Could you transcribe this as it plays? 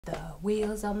The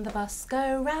wheels on the bus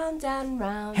go round and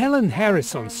round. Helen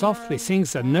Harrison softly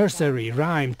sings a nursery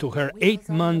rhyme to her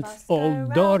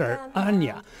 8-month-old daughter,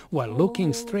 Anya, while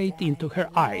looking straight into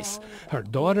her eyes. Her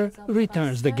daughter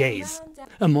returns the gaze.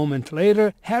 A moment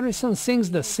later, Harrison sings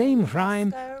the same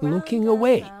rhyme, looking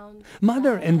away.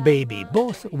 Mother and baby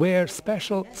both wear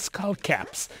special skull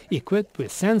caps, equipped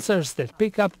with sensors that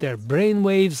pick up their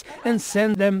brainwaves and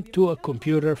send them to a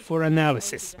computer for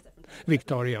analysis.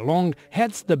 Victoria Long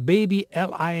heads the Baby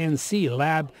LINC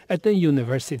lab at the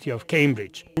University of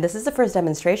Cambridge. This is the first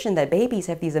demonstration that babies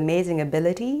have these amazing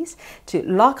abilities to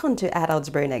lock onto adults'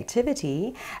 brain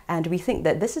activity, and we think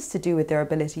that this is to do with their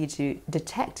ability to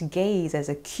detect gaze as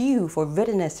a cue for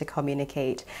readiness to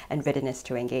communicate and readiness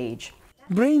to engage.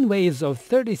 Brainwaves of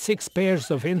 36 pairs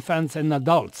of infants and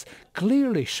adults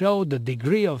clearly show the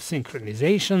degree of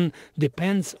synchronization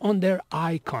depends on their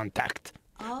eye contact.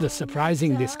 The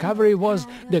surprising discovery was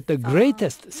that the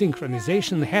greatest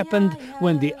synchronization happened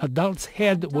when the adult's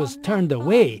head was turned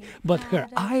away, but her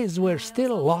eyes were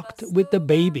still locked with the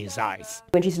baby's eyes.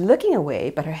 When she's looking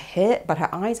away, but her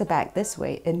eyes are back this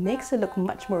way, it makes her look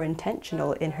much more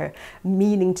intentional in her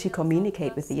meaning to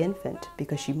communicate with the infant,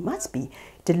 because she must be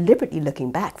deliberately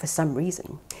looking back for some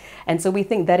reason. And so we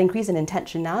think that increase in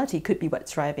intentionality could be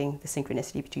what's driving the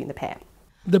synchronicity between the pair.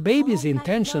 The baby's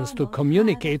intentions to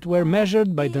communicate were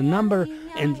measured by the number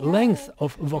and length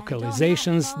of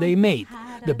vocalizations they made.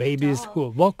 The babies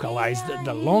who vocalized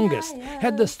the longest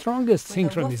had the strongest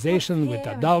synchronization with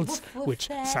adults, which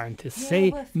scientists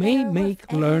say may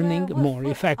make learning more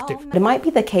effective. It might be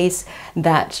the case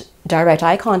that direct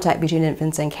eye contact between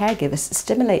infants and caregivers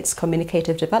stimulates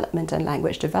communicative development and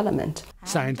language development.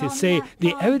 Scientists say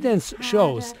the evidence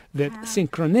shows that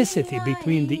synchronicity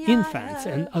between the infants'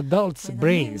 and adults'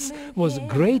 brains was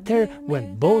greater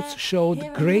when both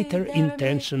showed greater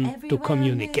intention to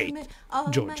communicate.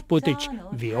 George Putic,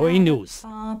 VOA News.